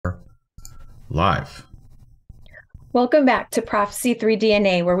live. Welcome back to Prophecy 3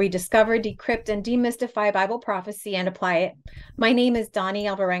 DNA, where we discover, decrypt, and demystify Bible prophecy and apply it. My name is Donnie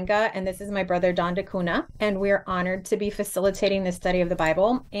Alvarenga, and this is my brother Don DeCuna, and we're honored to be facilitating the study of the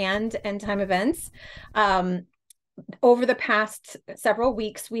Bible and end time events. Over the past several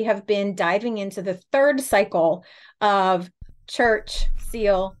weeks, we have been diving into the third cycle of church,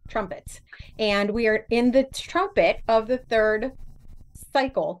 seal, trumpet. And we are in the trumpet of the third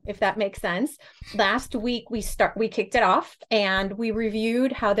cycle, if that makes sense. Last week we kicked it off and we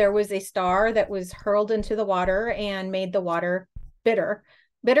reviewed how there was a star that was hurled into the water and made the water bitter.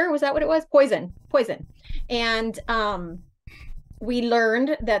 Was that what it was? Poison. And we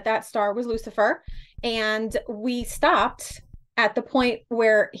learned that star was Lucifer, and we stopped at the point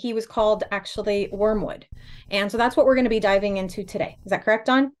where he was called actually wormwood. And so that's what we're going to be diving into today. Is that correct,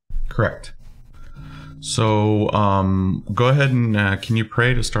 Don? Correct. So go ahead and can you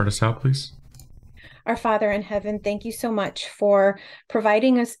pray to start us out, please? Our Father in heaven, thank you so much for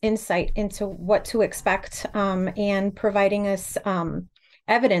providing us insight into what to expect and providing us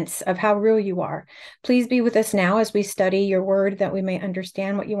evidence of how real you are. Please be with us now as we study your word, that we may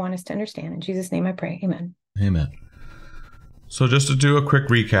understand what you want us to understand. In Jesus' name I pray. Amen. Amen. So just to do a quick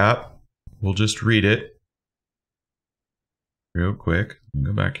recap, we'll just read it real quick.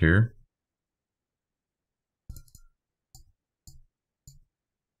 Go back here.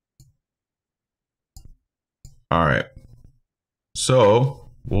 All right.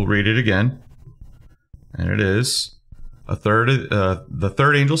 So we'll read it again. And it is the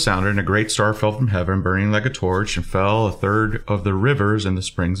third angel sounded, and a great star fell from heaven, burning like a torch, and fell a third of the rivers and the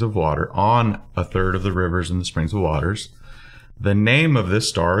springs of water on a third of the rivers and the springs of waters. The name of this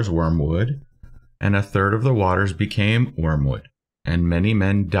star is wormwood, and a third of the waters became wormwood, and many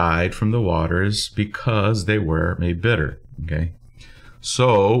men died from the waters because they were made bitter. Okay.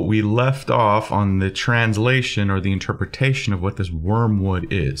 So we left off on the translation or the interpretation of what this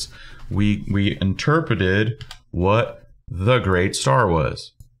wormwood is. We interpreted what the great star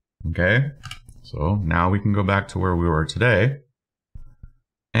was. Okay? So now we can go back to where we were today.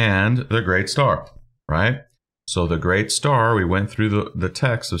 And the great star, right? So the great star, we went through the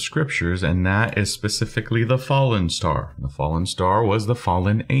text of scriptures, and that is specifically the fallen star. The fallen star was the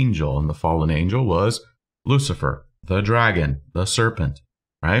fallen angel, and the fallen angel was Lucifer, the dragon, the serpent,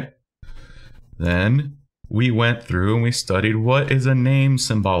 right? Then we went through and we studied what is a name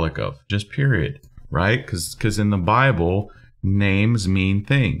symbolic of, just period, right? Because in the Bible, names mean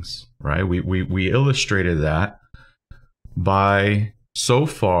things, right? We illustrated that by, so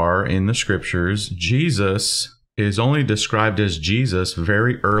far in the scriptures, Jesus is only described as Jesus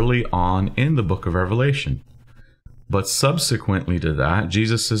very early on in the book of Revelation. But subsequently to that,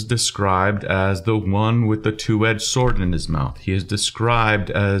 Jesus is described as the one with the two-edged sword in his mouth. He is described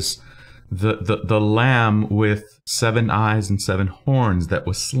as the lamb with 7 eyes and 7 horns that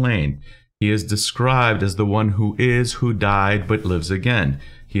was slain. He is described as the one who is, who died, but lives again.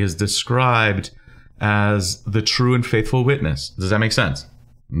 He is described as the true and faithful witness. Does that make sense?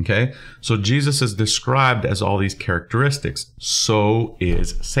 Okay? So Jesus is described as all these characteristics. So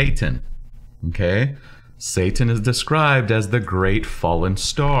is Satan. Okay? Satan is described as the great fallen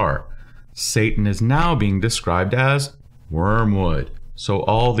star. Satan is now being described as wormwood. So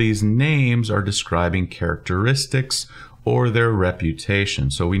all these names are describing characteristics or their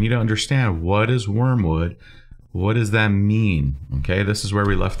reputation. So we need to understand, what is wormwood? What does that mean? Okay, this is where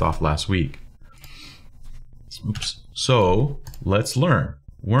we left off last week. Oops. So let's learn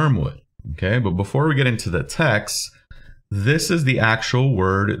wormwood. Okay, but before we get into the text, this is the actual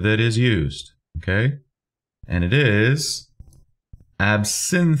word that is used. Okay. And it is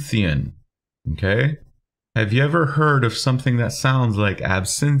absinthian. Okay? Have you ever heard of something that sounds like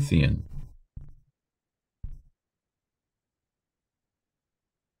absinthian?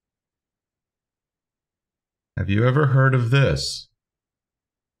 Have you ever heard of this?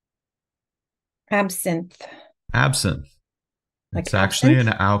 Absinthe. Absinthe. Like it's actually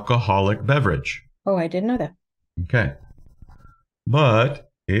absinthe? an alcoholic beverage. Oh, I didn't know that. Okay.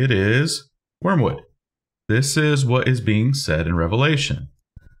 But it is wormwood. This is what is being said in Revelation.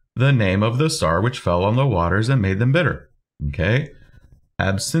 The name of the star which fell on the waters and made them bitter. Okay?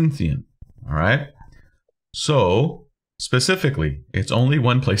 Absinthian. All right? So, specifically, it's only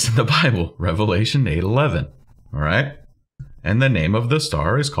one place in the Bible, Revelation 8:11. All right? And the name of the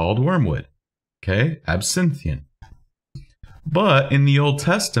star is called wormwood. Okay? Absinthian. But in the Old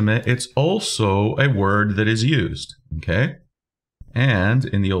Testament, it's also a word that is used. Okay? And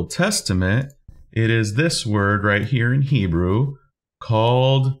in the Old Testament, it is this word right here in Hebrew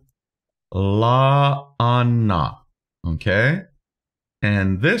called la'ana. Okay?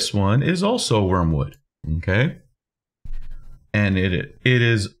 And this one is also wormwood. Okay. And it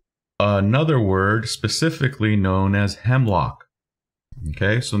is another word specifically known as hemlock.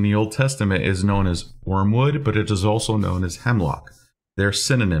 Okay, so in the Old Testament it is known as wormwood, but it is also known as hemlock. They're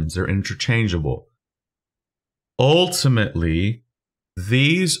synonyms, they're interchangeable. Ultimately,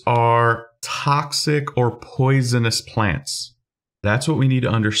 these are toxic or poisonous plants. That's what we need to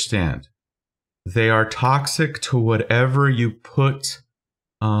understand. They are toxic to whatever you put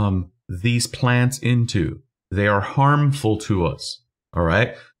these plants into. They are harmful to us. All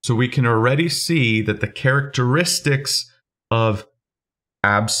right, so we can already see that the characteristics of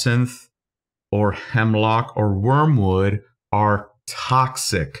absinthe or hemlock or wormwood are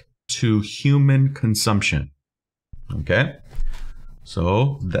toxic to human consumption. Okay,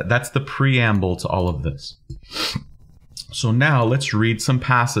 so that's the preamble to all of this. So now let's read some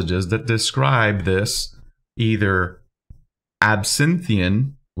passages that describe this, either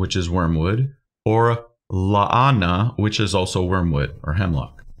absinthian, which is wormwood, or laana, which is also wormwood or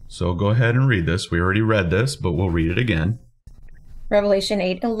hemlock. So go ahead and read this. We already read this, but we'll read it again. Revelation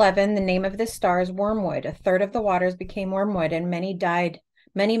 8:11, the name of this star is wormwood. A third of the waters became wormwood, and many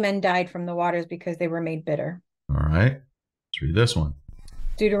men died from the waters because they were made bitter. All right, let's read this one.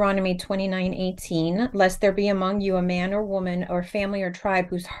 Deuteronomy 29:18, lest there be among you a man or woman or family or tribe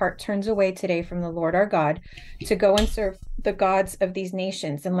whose heart turns away today from the Lord our God to go and serve the gods of these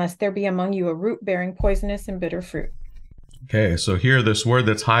nations, unless there be among you a root bearing poisonous and bitter fruit. Okay, so here this word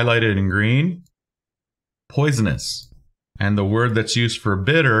that's highlighted in green, poisonous. And the word that's used for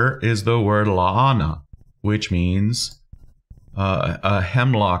bitter is the word laana, which means a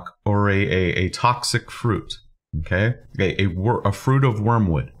hemlock or a toxic fruit. Okay, a fruit of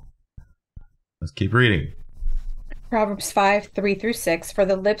wormwood. Let's keep reading. Proverbs 5:3-6, for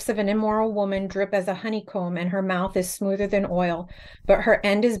the lips of an immoral woman drip as a honeycomb, and her mouth is smoother than oil, but her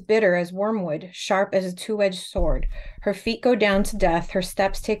end is bitter as wormwood, sharp as a two-edged sword. Her feet go down to death, her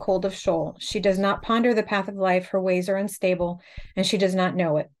steps take hold of Sheol. She does not ponder the path of life, her ways are unstable, and she does not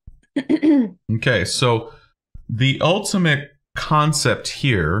know it. Okay, so the ultimate concept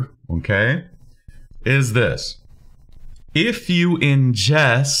here, okay, is this. If you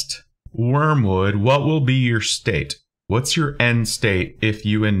ingest wormwood, what will be your state? What's your end state if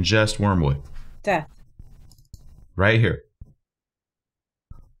you ingest wormwood? Death. Right here.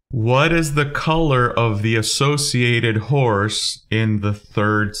 What is the color of the associated horse in the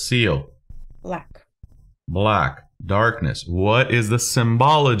third seal? Black. Black. Darkness. What is the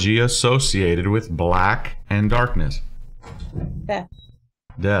symbology associated with black and darkness? Death.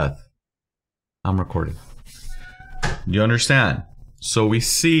 Death. I'm recording. You understand? So we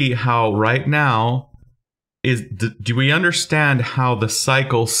see how right now do we understand how the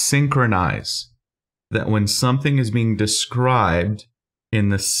cycles synchronize? That when something is being described in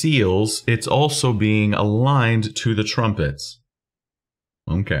the seals, it's also being aligned to the trumpets.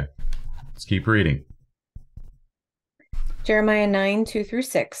 Okay, let's keep reading. Jeremiah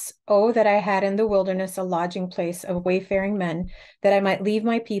 9:2-6. Oh, that I had in the wilderness a lodging place of wayfaring men, that I might leave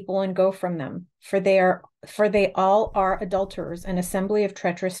my people and go from them. For they all are adulterers, an assembly of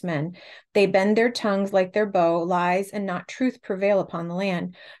treacherous men. They bend their tongues like their bow, lies and not truth prevail upon the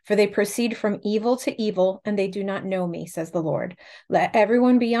land. For they proceed from evil to evil, and they do not know me, says the Lord. Let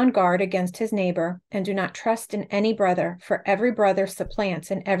everyone be on guard against his neighbor, and do not trust in any brother, for every brother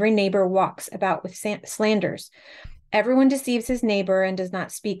supplants, and every neighbor walks about with slanders. Everyone deceives his neighbor and does not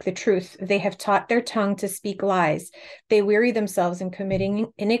speak the truth. They have taught their tongue to speak lies. They weary themselves in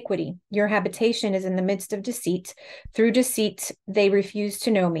committing iniquity. Your habitation is in the midst of deceit. Through deceit, they refuse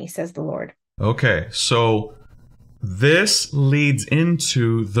to know me, says the Lord. Okay, so this leads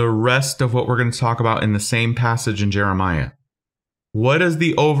into the rest of what we're going to talk about in the same passage in Jeremiah. What is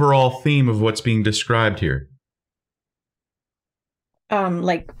the overall theme of what's being described here?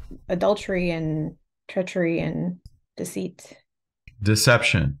 Like adultery and treachery and deceit.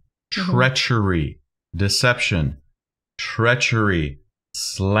 Deception, treachery, deception, treachery,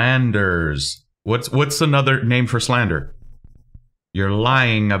 slanders. What's another name for slander? You're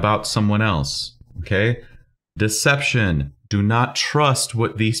lying about someone else, okay? Deception. Do not trust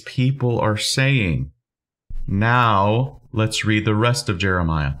what these people are saying. Now, let's read the rest of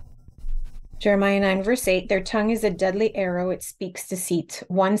Jeremiah. Jeremiah 9:8, their tongue is a deadly arrow, it speaks deceit.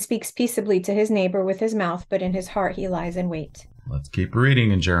 One speaks peaceably to his neighbor with his mouth, but in his heart he lies in wait. Let's keep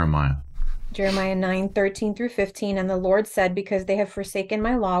reading in Jeremiah. Jeremiah 9:13-15, and the Lord said, because they have forsaken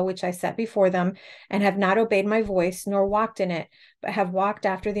my law, which I set before them, and have not obeyed my voice, nor walked in it, but have walked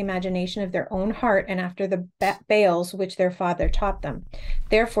after the imagination of their own heart, and after the Baals which their father taught them.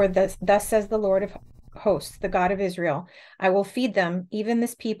 Therefore, thus says the Lord hosts, the God of Israel. I will feed them, even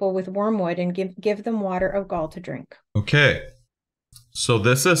this people, with wormwood and give them water of gall to drink. Okay. So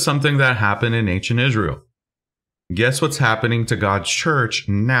this is something that happened in ancient Israel. Guess what's happening to God's church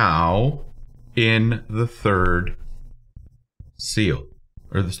now in the third seal,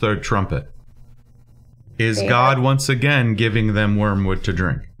 or the third trumpet? Is God once again giving them wormwood to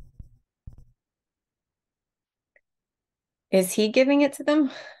drink? Is he giving it to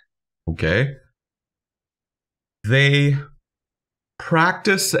them? Okay. They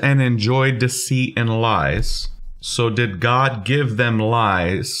practice and enjoy deceit and lies. So did God give them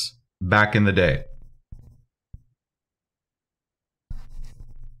lies back in the day?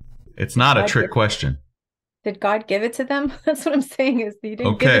 It's not a trick question. Did God give it to them? That's what I'm saying, is he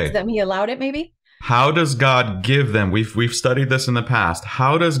didn't give it to them. He allowed it, maybe? How does God give them? We've studied this in the past.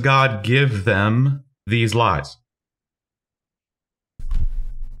 How does God give them these lies?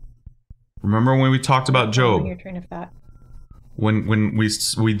 Remember when we talked about Job? Your train of thought. When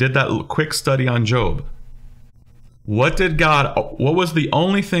we did that quick study on Job. What was the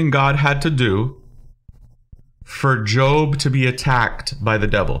only thing God had to do for Job to be attacked by the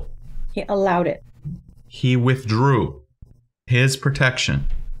devil? He allowed it. He withdrew his protection.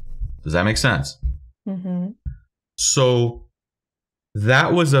 Does that make sense? Mm-hmm. So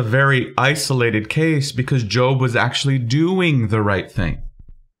that was a very isolated case because Job was actually doing the right thing.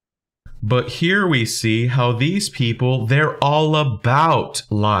 But here we see how these people, they're all about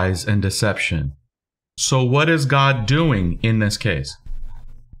lies and deception. So what is God doing in this case?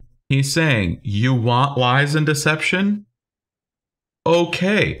 He's saying, you want lies and deception?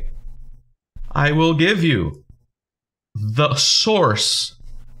 Okay. I will give you the source,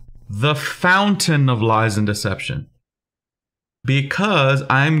 the fountain of lies and deception. Because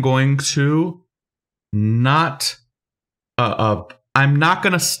I'm going to I'm not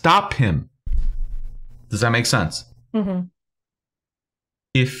going to stop him. Does that make sense? Mm-hmm.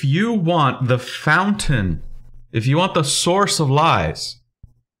 If you want the fountain, if you want the source of lies,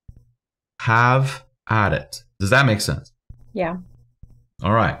 have at it. Does that make sense? Yeah.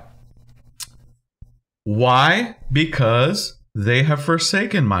 All right. Why? Because they have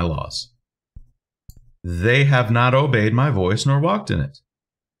forsaken my laws. They have not obeyed my voice nor walked in it.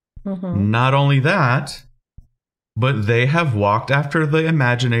 Mm-hmm. Not only that, but they have walked after the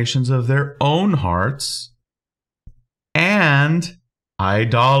imaginations of their own hearts and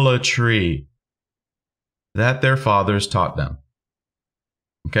idolatry that their fathers taught them.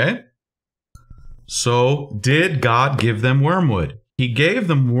 Okay? So, did God give them wormwood? He gave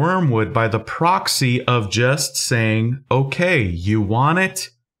them wormwood by the proxy of just saying, okay, you want it,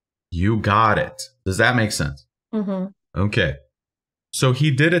 you got it. Does that make sense? Mm-hmm. Okay. So he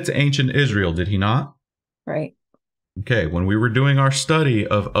did it to ancient Israel, did he not? Right. Okay, when we were doing our study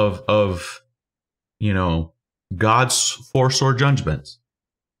of God's four sword judgments,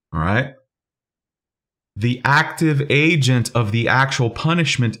 all right? The active agent of the actual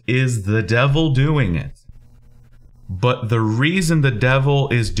punishment is the devil doing it. But the reason the devil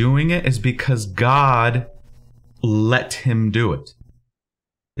is doing it is because God let him do it.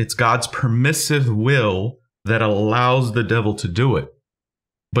 It's God's permissive will that allows the devil to do it.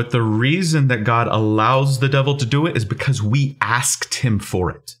 But the reason that God allows the devil to do it is because we asked him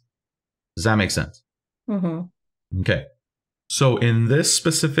for it. Does that make sense? Mm-hmm. Okay. So in this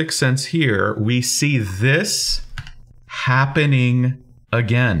specific sense here, we see this happening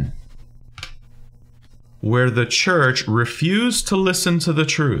again, where the church refused to listen to the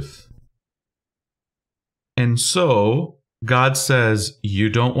truth. And so God says, you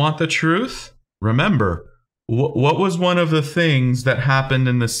don't want the truth? Remember, what was one of the things that happened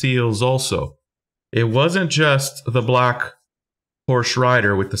in the seals also? It wasn't just the black horse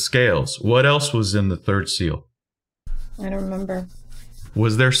rider with the scales. What else was in the third seal? I don't remember.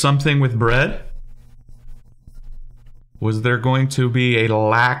 Was there something with bread? Was there going to be a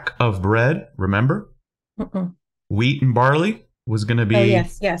lack of bread? Remember? Mm-mm. Wheat and barley was going to be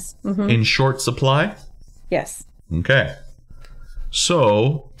yes. Mm-hmm. in short supply? Yes. Okay.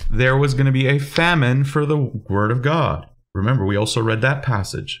 So there was going to be a famine for the word of God. Remember, we also read that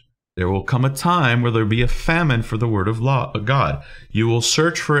passage. There will come a time where there will be a famine for the word of God. You will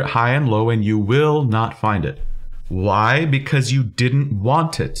search for it high and low, and you will not find it. Why? Because you didn't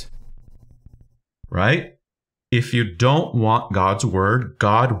want it. Right? If you don't want God's word,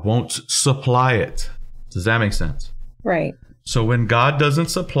 God won't supply it. Does that make sense? Right. So when God doesn't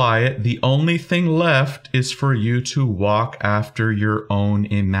supply it, the only thing left is for you to walk after your own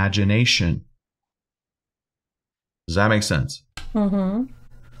imagination. Does that make sense? Mm-hmm.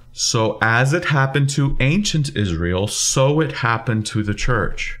 So as it happened to ancient Israel, so it happened to the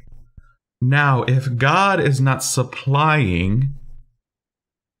church. Now, if God is not supplying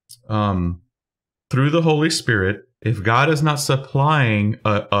through the Holy Spirit, if God is not supplying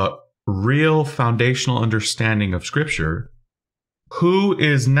a real foundational understanding of Scripture, who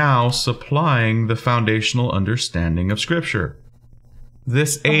is now supplying the foundational understanding of Scripture?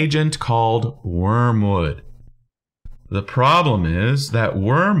 This agent called wormwood. The problem is that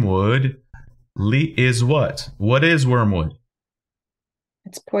wormwood is what? What is wormwood?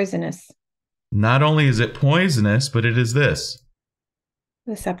 It's poisonous. Not only is it poisonous, but it is this.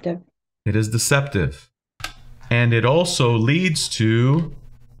 Deceptive. It is deceptive. And it also leads to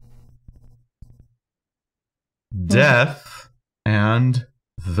death and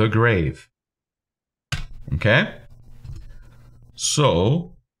the grave. Okay?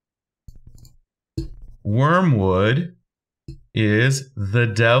 So, wormwood is the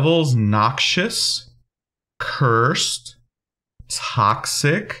devil's noxious, cursed,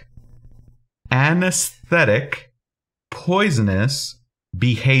 toxic, anesthetic, poisonous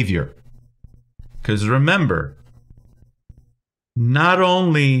behavior. Because remember, not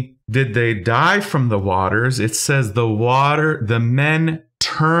only did they die from the waters, it says the men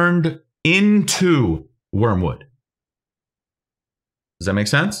turned into wormwood. Does that make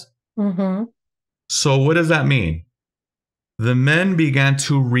sense? Mm-hmm. So what does that mean? The men began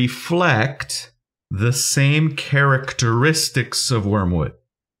to reflect the same characteristics of wormwood.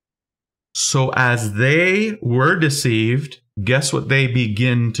 So as they were deceived, guess what they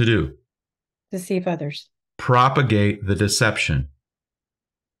begin to do? Deceive others. Propagate the deception.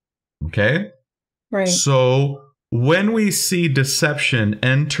 Okay? Right. So when we see deception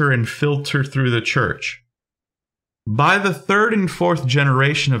enter and filter through the church, by the third and fourth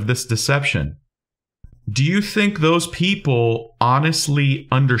generation of this deception, do you think those people honestly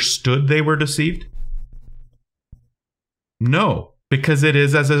understood they were deceived? No, because it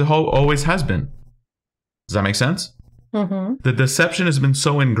is as it always has been. Does that make sense? Mm-hmm. The deception has been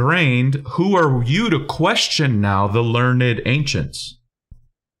so ingrained. Who are you to question now the learned ancients?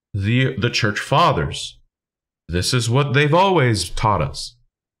 The church fathers. This is what they've always taught us.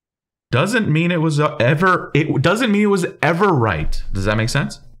 Doesn't mean it was ever right. Does that make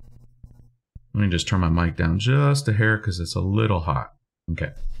sense? Let me just turn my mic down just a hair because it's a little hot. Okay.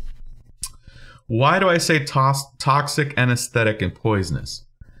 Why do I say toxic, anesthetic, and poisonous?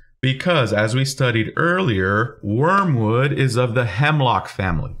 Because as we studied earlier, wormwood is of the hemlock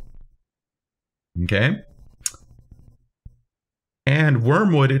family. Okay? And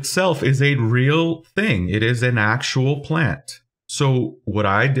wormwood itself is a real thing. It is an actual plant. So what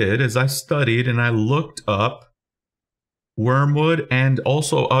I did is I studied and I looked up wormwood and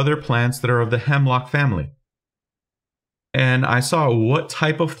also other plants that are of the hemlock family. And I saw what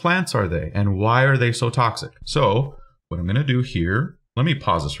type of plants are they and why are they so toxic. So what I'm going to do here, let me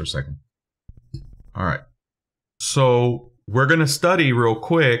pause this for a second. All right. So we're going to study real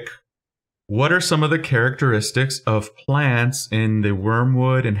quick, what are some of the characteristics of plants in the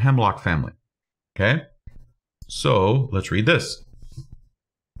wormwood and hemlock family? Okay. So let's read this.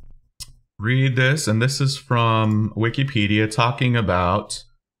 Read this, and this is from Wikipedia talking about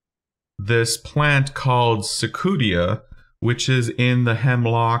this plant called Secudia, which is in the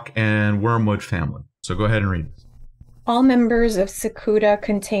hemlock and wormwood family. So go ahead and read this. All members of Secuda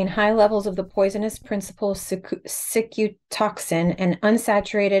contain high levels of the poisonous principle sicutoxin, an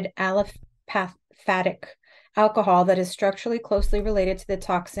unsaturated aliphatic alcohol that is structurally closely related to the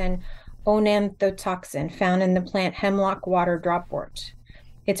toxin onanthotoxin found in the plant hemlock water dropwort.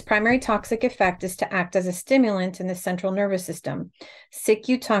 Its primary toxic effect is to act as a stimulant in the central nervous system.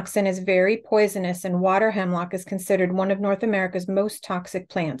 Sicutoxin is very poisonous, and water hemlock is considered one of North America's most toxic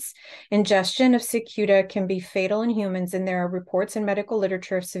plants. Ingestion of Secuda can be fatal in humans, and there are reports in medical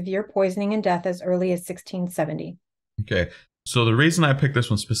literature of severe poisoning and death as early as 1670. Okay, so the reason I picked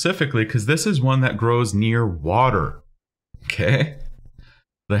this one specifically, because this is one that grows near water. Okay?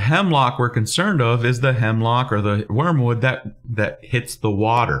 The hemlock we're concerned of is the hemlock or the wormwood that hits the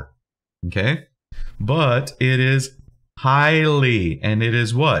water. Okay? But it is highly, and it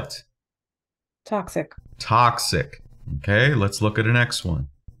is what? Toxic. Toxic. Okay, let's look at the next one.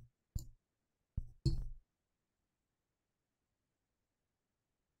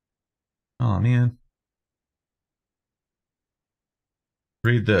 Oh, man.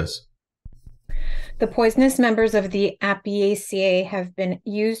 Read this. The poisonous members of the Apiaceae have been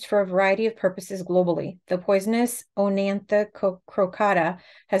used for a variety of purposes globally. The poisonous Onantha crocata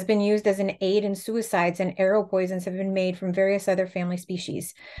has been used as an aid in suicides, and arrow poisons have been made from various other family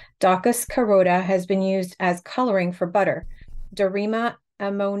species. Docus carota has been used as coloring for butter. Dorema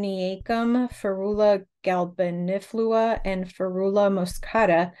ammoniacum, Ferula galbaniflua, and Ferula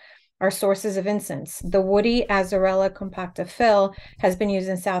moscata are sources of incense. The woody Azorella compacta Phil has been used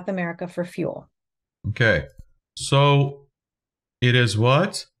in South America for fuel. Okay. So it is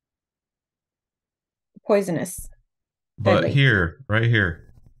what? Poisonous. But Deadly. here, right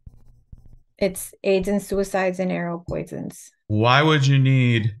here. It's aids in suicides and arrow poisons. Why would you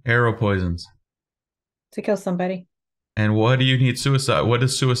need arrow poisons? To kill somebody. And what do you need suicide? What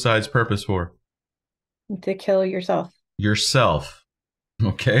is suicide's purpose for? To kill yourself. Yourself.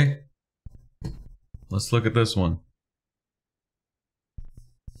 Okay. Let's look at this one.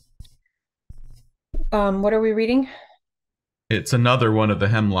 What are we reading? It's another one of the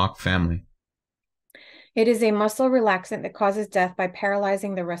hemlock family. It is a muscle relaxant that causes death by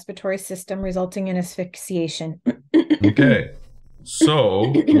paralyzing the respiratory system, resulting in asphyxiation. Okay.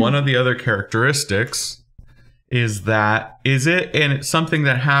 So one of the other characteristics is that, is it and it's something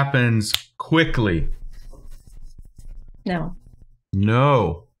that happens quickly? No.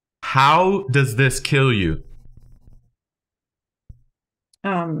 No. How does this kill you?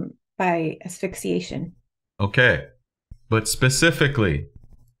 By asphyxiation. Okay. But specifically,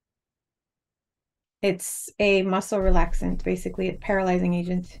 it's a muscle relaxant, basically a paralyzing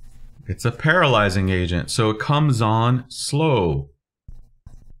agent. it's a paralyzing agent, so it comes on slow.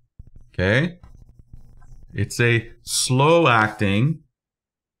 Okay? It's a slow acting,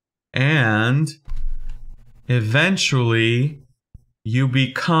 and eventually you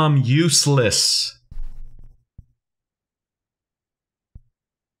become useless.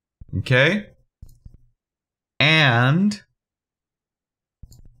 Okay? And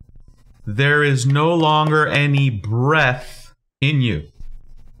there is no longer any breath in you.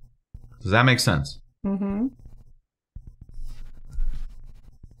 Does that make sense? Mm-hmm.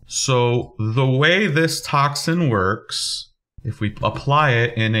 So the way this toxin works, if we apply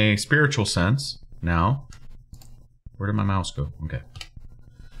it in a spiritual sense, now, where did my mouse go? Okay.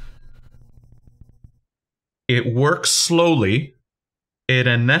 It works slowly. It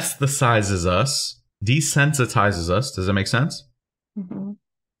anesthetizes us, desensitizes us. Does that make sense? Mm-hmm.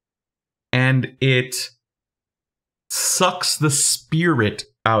 And it sucks the spirit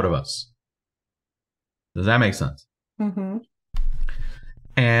out of us. Does that make sense? Mm-hmm.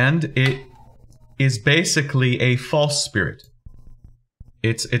 And it is basically a false spirit.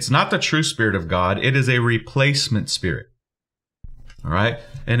 It's not the true spirit of God. It is a replacement spirit. All right?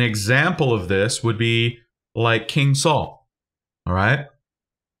 An example of this would be like King Saul. All right?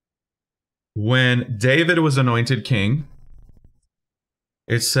 When David was anointed king,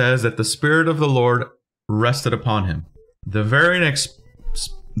 it says that the Spirit of the Lord rested upon him. The very next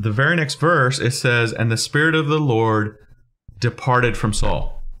verse, it says, and the Spirit of the Lord departed from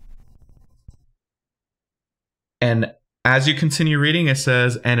Saul. And as you continue reading, it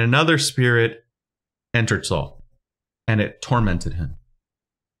says, and another spirit entered Saul, and it tormented him.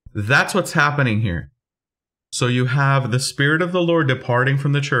 That's what's happening here. So you have the Spirit of the Lord departing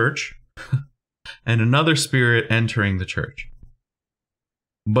from the church, and another spirit entering the church.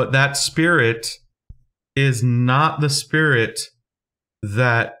 But that spirit is not the spirit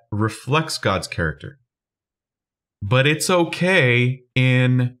that reflects God's character. But it's okay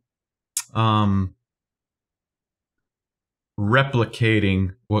in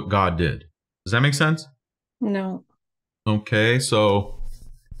replicating what God did. Does that make sense? No. Okay, so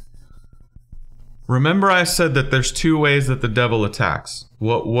remember I said that there's two ways that the devil attacks.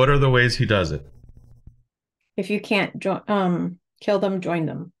 What are the ways he does it? If you can't kill them, join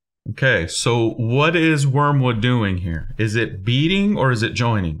them. Okay, so what is Wormwood doing here? Is it beating or is it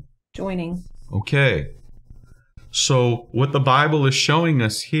joining? Joining. Okay. So what the Bible is showing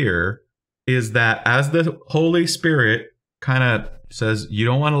us here is that as the Holy Spirit kind of says, you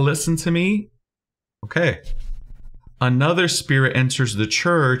don't want to listen to me? Okay. Another spirit enters the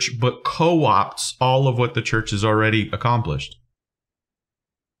church but co-opts all of what the church has already accomplished.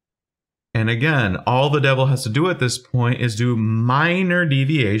 And again, all the devil has to do at this point is do minor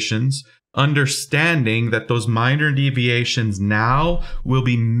deviations, understanding that those minor deviations now will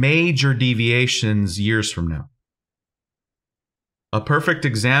be major deviations years from now. A perfect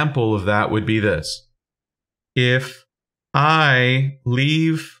example of that would be this. If I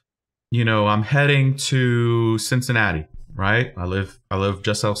leave, I'm heading to Cincinnati, right? I live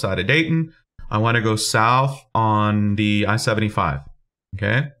just outside of Dayton. I want to go south on the I-75,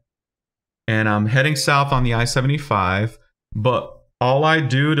 okay? And I'm heading south on the I-75, but all I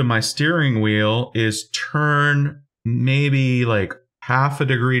do to my steering wheel is turn maybe like half a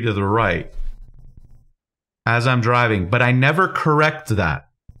degree to the right as I'm driving, but I never correct that.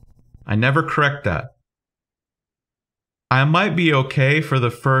 I might be okay for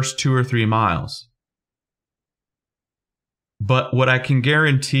the first 2 or 3 miles. But what I can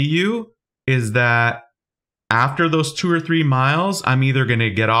guarantee you is that after those 2 or 3 miles, I'm either going to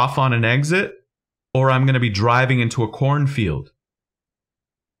get off on an exit or I'm going to be driving into a cornfield.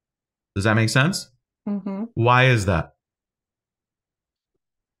 Does that make sense? Mm-hmm. Why is that?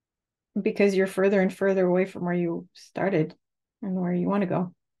 Because you're further and further away from where you started and where you want to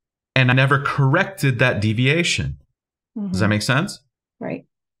go. And I never corrected that deviation. Mm-hmm. Does that make sense? Right.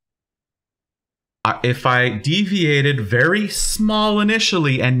 If I deviated very small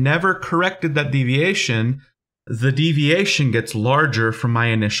initially and never corrected that deviation, the deviation gets larger from my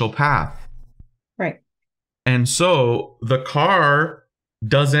initial path. Right. And so the car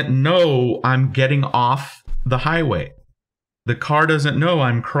doesn't know I'm getting off the highway. The car doesn't know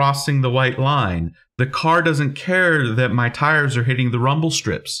I'm crossing the white line. The car doesn't care that my tires are hitting the rumble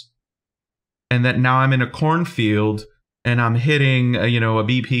strips and that now I'm in a cornfield and I'm hitting a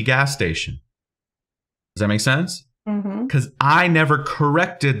BP gas station. Does that make sense? Because I never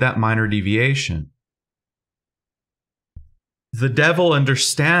corrected that minor deviation. The devil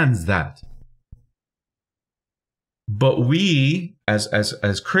understands that. But we,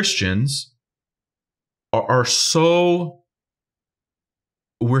 as Christians, we're so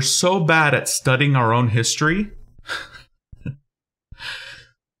bad at studying our own history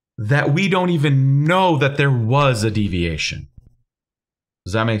that we don't even know that there was a deviation.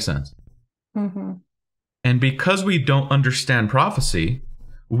 Does that make sense? Mm-hmm. And because we don't understand prophecy,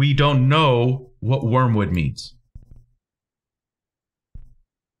 we don't know what wormwood means.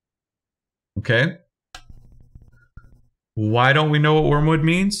 Okay? Why don't we know what wormwood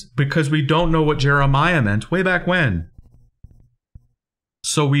means? Because we don't know what Jeremiah meant way back when.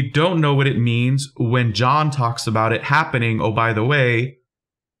 So we don't know what it means when John talks about it happening, oh, by the way,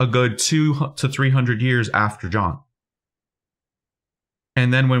 a good 200 to 300 years after John.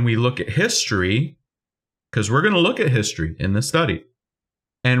 And then when we look at history, because we're going to look at history in this study,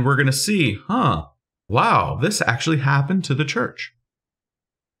 and we're going to see, wow, this actually happened to the church.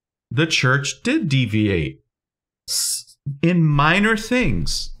 The church did deviate in minor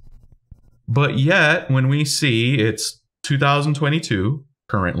things. But yet, when we see it's 2022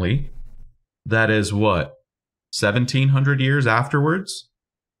 currently, that is what, 1700 years afterwards?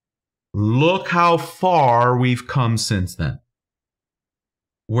 Look how far we've come since then.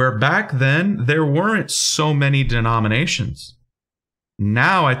 Where back then, there weren't so many denominations.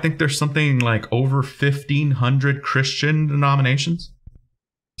 Now, I think there's something like over 1,500 Christian denominations.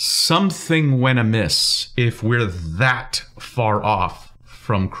 Something went amiss if we're that far off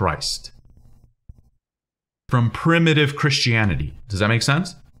from Christ. From primitive Christianity. Does that make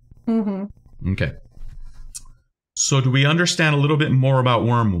sense? Mm-hmm. Okay. So do we understand a little bit more about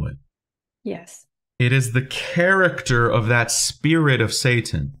wormwood? Yes. It is the character of that spirit of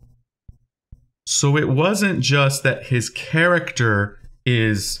Satan. So it wasn't just that his character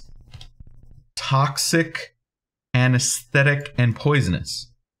is toxic, anesthetic, and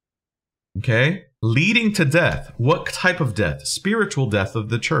poisonous. Okay? Leading to death. What type of death? Spiritual death of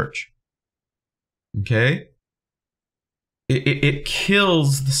the church. Okay? It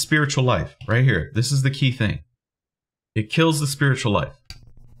kills the spiritual life. Right here. This is the key thing. It kills the spiritual life.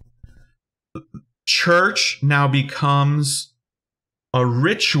 Church now becomes a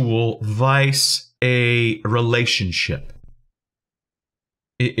ritual vice a relationship.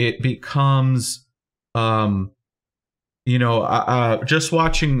 It becomes, just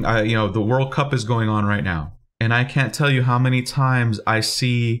watching, the World Cup is going on right now. And I can't tell you how many times I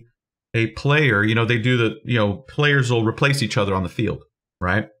see a player, they do players will replace each other on the field,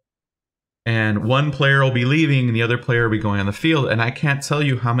 right? And one player will be leaving and the other player will be going on the field. And I can't tell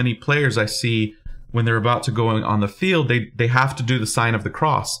you how many players I see when they're about to go on the field, they have to do the sign of the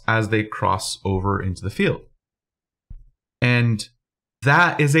cross as they cross over into the field. And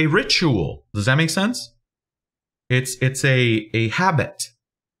that is a ritual. Does that make sense? It's a habit.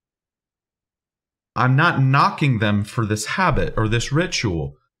 I'm not knocking them for this habit or this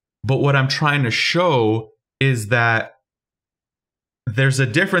ritual. But what I'm trying to show is that there's a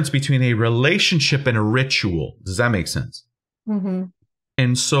difference between a relationship and a ritual. Does that make sense? Mm-hmm.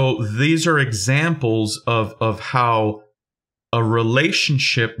 And so these are examples of how a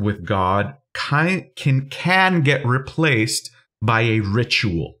relationship with God can get replaced by a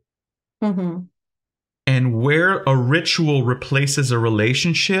ritual. Mm-hmm. And where a ritual replaces a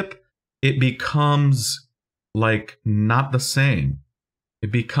relationship, it becomes like not the same.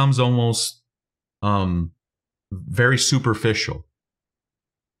 It becomes almost very superficial.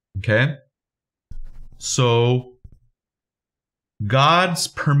 Okay? So God's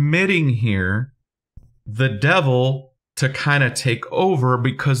permitting here the devil to kind of take over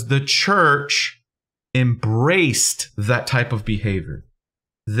because the church embraced that type of behavior.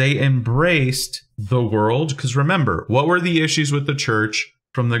 They embraced the world, because remember, what were the issues with the church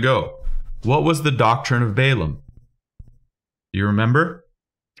from the go? What was the doctrine of Balaam? You remember?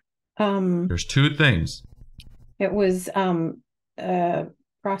 There's two things. It was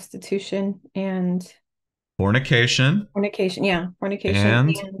prostitution and fornication. Yeah, fornication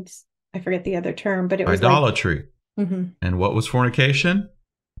and I forget the other term, but it was idolatry. And what was fornication?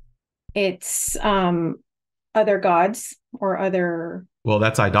 It's other gods or other. Well,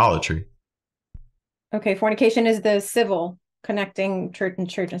 that's idolatry. Okay, fornication is the civil connecting church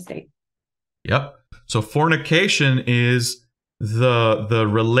and state. Yep. So fornication is the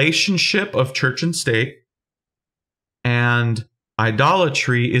relationship of church and state, and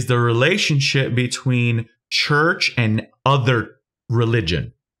idolatry is the relationship between church and other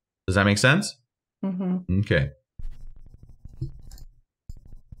religion. Does that make sense? Okay.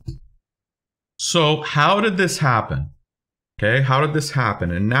 So how did this happen? Okay, how did this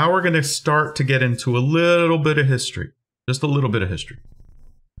happen? And now we're going to start to get into a little bit of history. Just a little bit of history.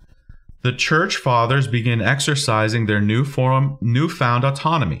 The church fathers begin exercising their newfound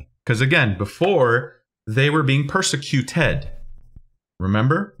autonomy. Because again, before, they were being persecuted.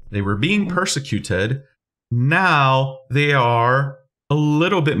 Remember? They were being persecuted. Now they are a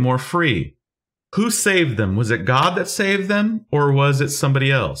little bit more free. Who saved them? Was it God that saved them, or was it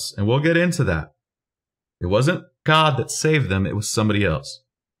somebody else? And we'll get into that. It wasn't God that saved them, it was somebody else.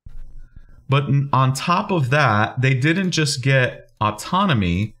 But on top of that, they didn't just get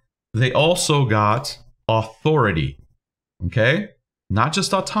autonomy, they also got authority. Okay? Not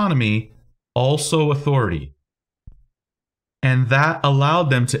just autonomy, also authority. And that allowed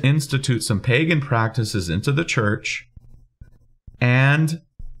them to institute some pagan practices into the church. And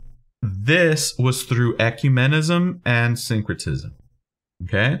this was through ecumenism and syncretism.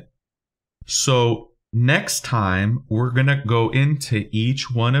 Okay? So next time, we're going to go into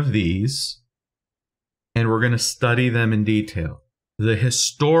each one of these and we're going to study them in detail. The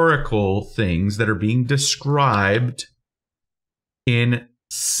historical things that are being described in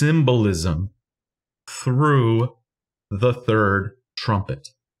symbolism through the third trumpet.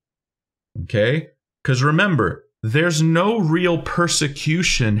 Okay? Because remember, there's no real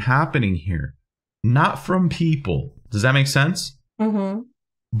persecution happening here. Not from people. Does that make sense?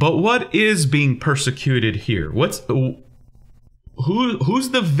 But what is being persecuted here? Who's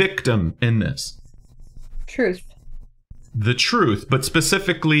the victim in this? Truth. The truth, but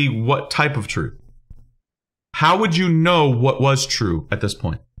specifically what type of truth? How would you know what was true at this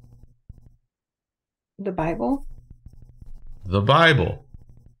point? The Bible. The Bible.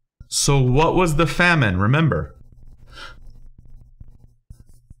 So what was the famine? Remember?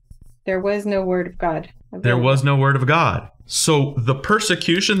 There was no word of God. There was no word of God. So the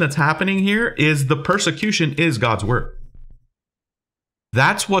persecution that's happening here is God's word.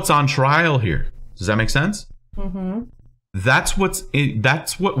 That's what's on trial here. Does that make sense? That's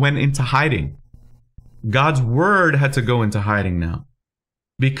what went into hiding. God's word had to go into hiding now.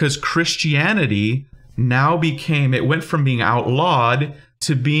 Because Christianity now it went from being outlawed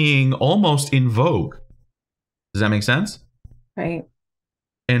to being almost in vogue. Does that make sense? Right.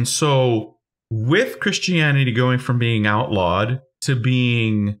 And so with Christianity going from being outlawed to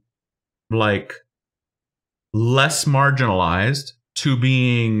being like less marginalized to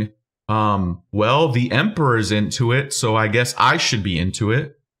being, the emperor's into it, so I guess I should be into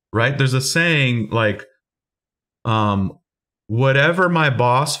it, right? There's a saying like, whatever my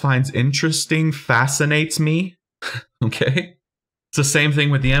boss finds interesting fascinates me. Okay? It's the same thing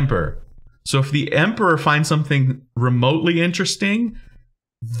with the emperor. So if the emperor finds something remotely interesting,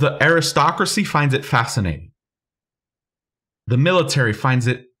 the aristocracy finds it fascinating. The military finds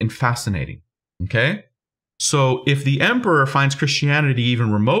it fascinating. Okay? So if the emperor finds Christianity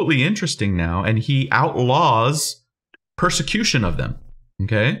even remotely interesting now, and he outlaws persecution of them,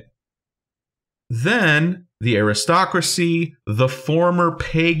 okay? Then the aristocracy, the former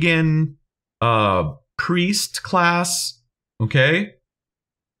pagan priest class, okay?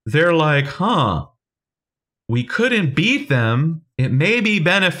 They're like, we couldn't beat them. It may be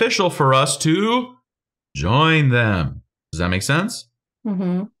beneficial for us to join them. Does that make sense?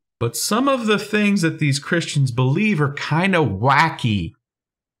 But some of the things that these Christians believe are kind of wacky.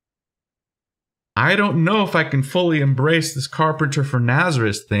 I don't know if I can fully embrace this carpenter for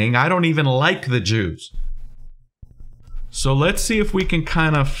Nazareth thing. I don't even like the Jews. So let's see if we can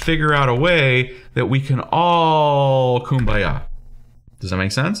kind of figure out a way that we can all kumbaya. Does that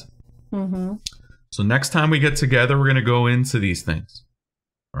make sense? So next time we get together, we're going to go into these things.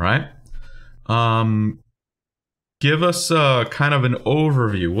 All right? give us kind of an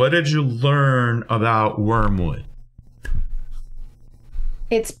overview. What did you learn about wormwood?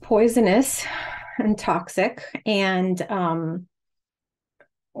 It's poisonous and toxic. And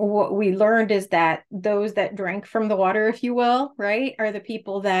what we learned is that those that drank from the water, if you will, right, are the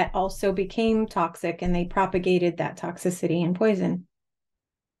people that also became toxic, and they propagated that toxicity and poison.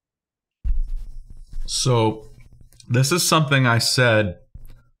 So this is something I said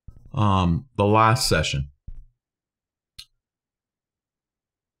the last session.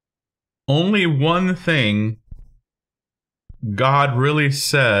 Only one thing God really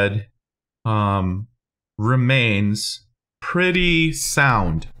said remains pretty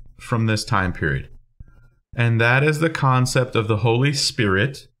sound from this time period. And that is the concept of the Holy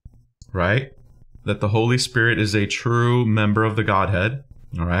Spirit, right? That the Holy Spirit is a true member of the Godhead,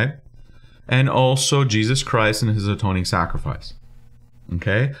 all right? And also Jesus Christ and his atoning sacrifice.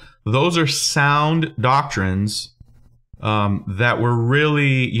 Okay? Those are sound doctrines that were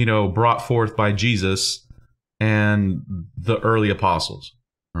really, brought forth by Jesus and the early apostles.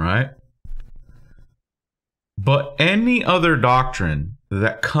 All right? But any other doctrine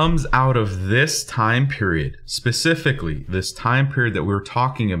that comes out of this time period, specifically this time period that we're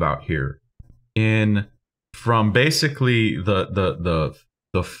talking about here, from basically the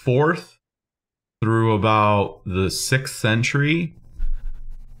 4th through about the 6th century,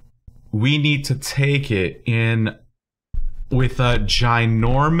 we need to take it in with a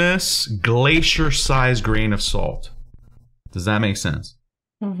ginormous glacier-sized grain of salt. Does that make sense?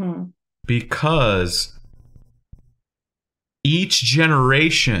 Mm-hmm. Because each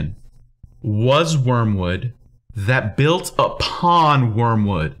generation was wormwood that built upon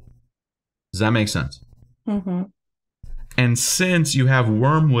wormwood. Does that make sense? Mm-hmm. And since you have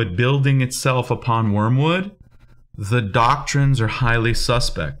wormwood building itself upon wormwood, the doctrines are highly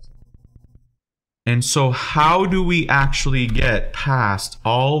suspect. And so how do we actually get past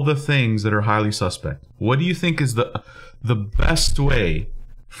all the things that are highly suspect? What do you think is the best way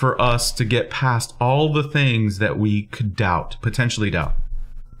for us to get past all the things that we could potentially doubt?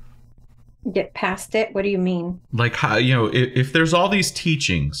 Get past it? What do you mean? Like, how, if there's all these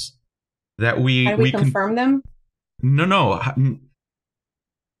teachings that How do we confirm them? No.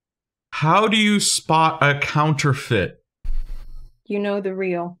 How do you spot a counterfeit? You know the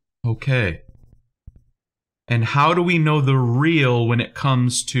real. Okay. And how do we know the real when it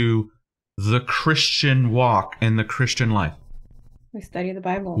comes to the Christian walk and the Christian life? We study the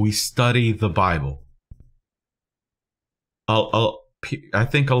Bible. We study the Bible. I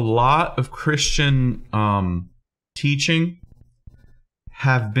think a lot of Christian teaching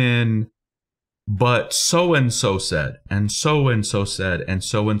have been, but so-and-so said, and so-and-so said, and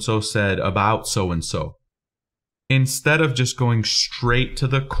so-and-so said about so-and-so. Instead of just going straight to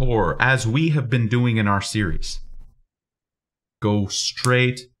the core, as we have been doing in our series. Go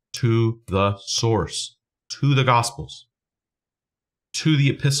straight to the source, to the Gospels, to the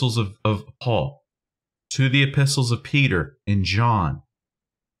epistles of Paul, to the epistles of Peter and John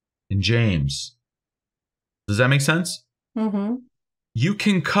and James. Does that make sense? Mm-hmm. You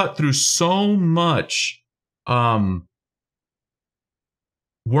can cut through so much wormwood.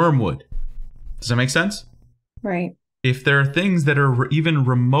 Does that make sense? Right. If there are things that are even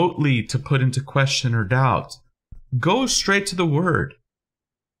remotely to put into question or doubt, go straight to the Word.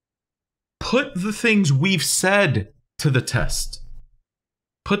 Put the things we've said to the test.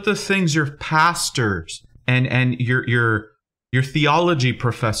 Put the things your pastors and your theology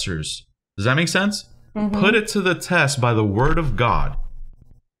professors. Does that make sense? Mm-hmm. Put it to the test by the Word of God.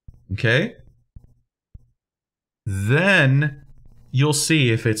 Okay? Then you'll see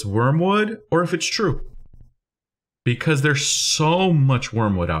if it's wormwood or if it's true. Because there's so much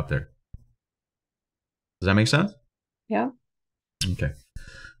wormwood out there. Does that make sense? Yeah. Okay.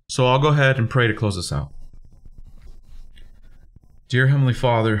 So I'll go ahead and pray to close this out. Dear Heavenly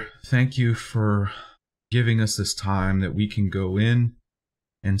Father, thank you for giving us this time that we can go in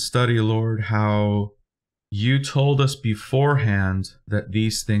and study, Lord, how you told us beforehand that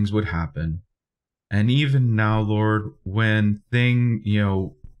these things would happen. And even now, Lord, when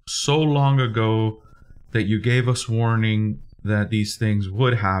so long ago that you gave us warning that these things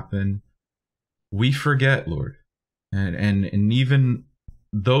would happen, we forget, Lord. And even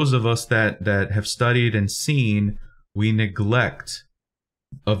those of us that have studied and seen, we neglect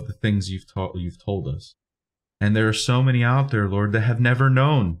of the things you've told us. And there are so many out there, Lord, that have never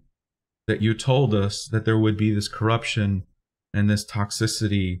known that you told us that there would be this corruption and this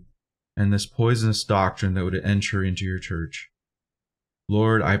toxicity and this poisonous doctrine that would enter into your church.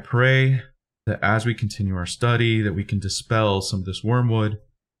 Lord, I pray that as we continue our study, that we can dispel some of this wormwood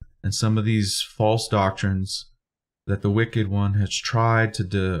and some of these false doctrines, that the wicked one has tried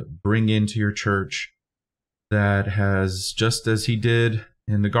to bring into your church, that has, just as he did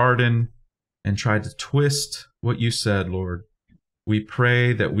in the garden, and tried to twist what you said, Lord. We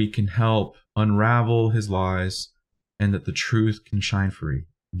pray that we can help unravel his lies and that the truth can shine free.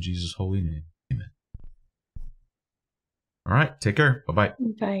 In Jesus' holy name, amen. All right, take care. Bye-bye.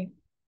 Bye.